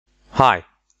Hi,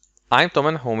 I'm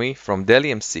Tom Homi from Dell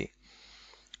EMC.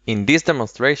 In this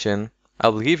demonstration, I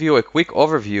will give you a quick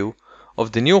overview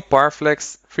of the new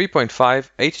PowerFlex 3.5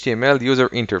 HTML user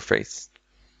interface.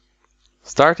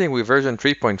 Starting with version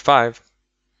 3.5,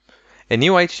 a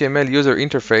new HTML user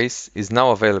interface is now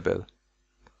available.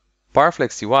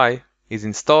 PowerFlex UI is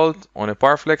installed on a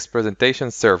PowerFlex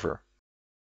presentation server.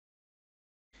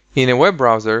 In a web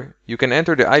browser, you can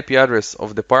enter the IP address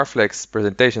of the PowerFlex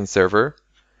presentation server,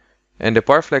 and the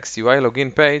PowerFlex UI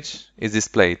login page is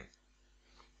displayed.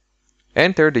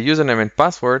 Enter the username and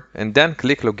password and then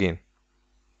click Login.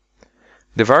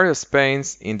 The various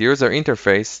panes in the user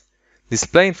interface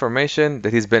display information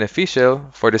that is beneficial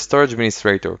for the storage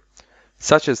administrator,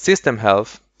 such as system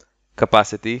health,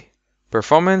 capacity,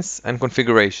 performance, and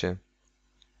configuration.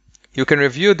 You can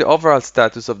review the overall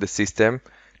status of the system,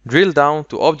 drill down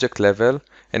to object level,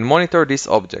 and monitor these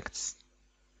objects.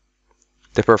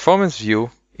 The performance view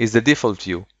is the default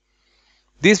view.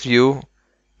 This view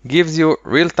gives you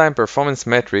real-time performance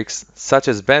metrics such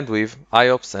as bandwidth,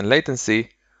 IOPS, and latency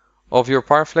of your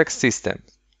PowerFlex system.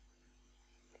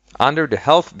 Under the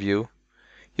Health view,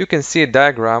 you can see a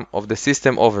diagram of the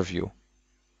system overview.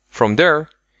 From there,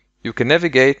 you can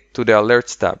navigate to the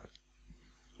Alerts tab.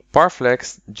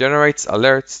 PowerFlex generates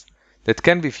alerts that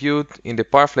can be viewed in the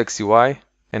PowerFlex UI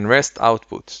and REST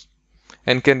outputs,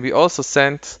 and can be also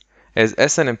sent as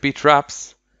SNMP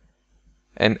traps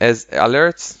and as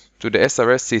alerts to the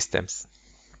SRS systems.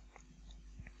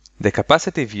 The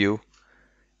Capacity view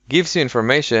gives you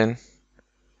information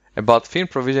about film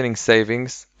provisioning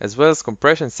savings as well as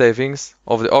compression savings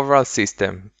of the overall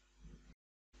system.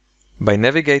 By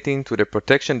navigating to the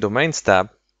Protection Domains tab,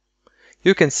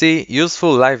 you can see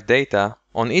useful live data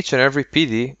on each and every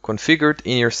PD configured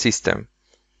in your system.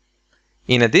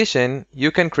 In addition,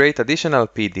 you can create additional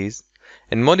PDs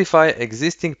and modify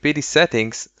existing PD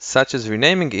settings such as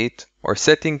renaming it or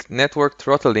setting network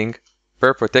throttling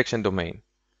per protection domain.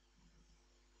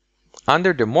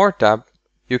 Under the More tab,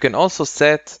 you can also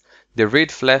set the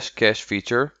Read Flash Cache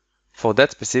feature for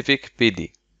that specific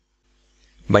PD.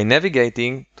 By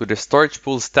navigating to the Storage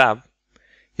Pools tab,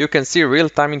 you can see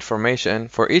real-time information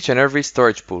for each and every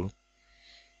storage pool.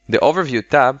 The Overview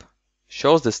tab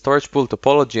shows the storage pool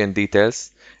topology and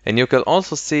details, and you can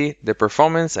also see the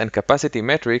performance and capacity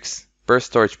metrics per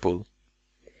storage pool.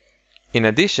 In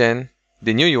addition,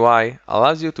 the new UI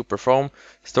allows you to perform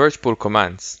storage pool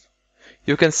commands.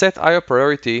 You can set IO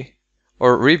priority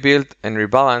or rebuild and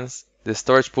rebalance the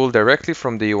storage pool directly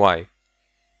from the UI.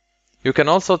 You can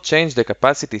also change the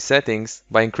capacity settings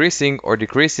by increasing or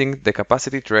decreasing the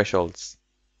capacity thresholds.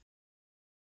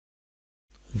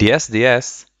 The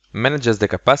SDS manages the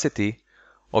capacity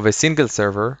of a single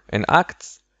server and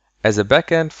acts as a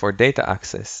backend for data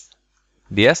access.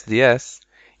 The SDS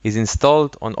is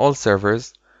installed on all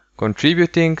servers,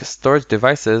 contributing storage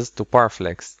devices to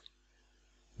PowerFlex.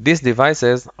 These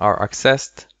devices are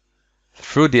accessed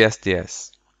through the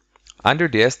SDS. Under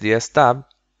the SDS tab,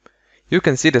 you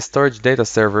can see the storage data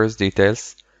servers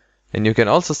details, and you can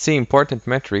also see important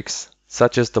metrics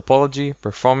such as topology,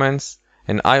 performance,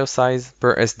 and IO size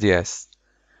per SDS,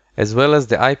 as well as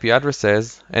the IP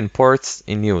addresses and ports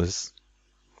in use.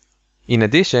 In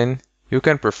addition, you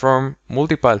can perform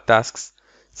multiple tasks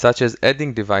such as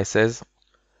adding devices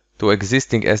to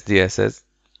existing SDSs,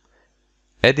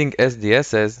 adding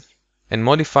SDSs, and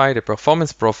modify the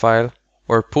performance profile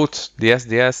or put the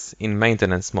SDS in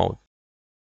maintenance mode.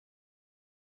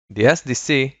 The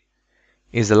SDC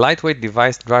is a lightweight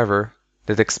device driver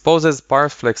that exposes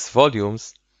PowerFlex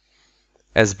volumes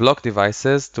as block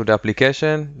devices to the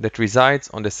application that resides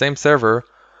on the same server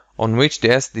on which the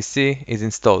SDC is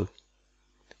installed.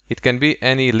 It can be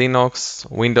any Linux,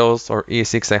 Windows, or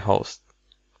ESXi host.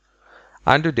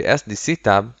 Under the SDC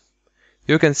tab,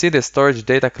 you can see the storage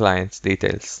data clients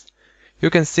details. You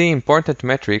can see important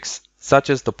metrics such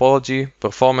as topology,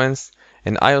 performance,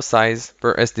 and IO size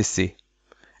per SDC,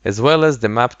 as well as the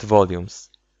mapped volumes.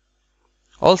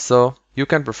 Also, you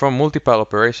can perform multiple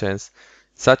operations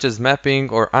such as mapping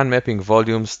or unmapping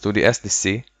volumes to the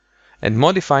SDC and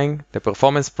modifying the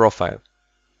performance profile.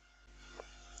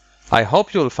 I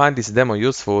hope you will find this demo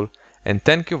useful, and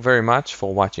thank you very much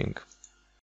for watching.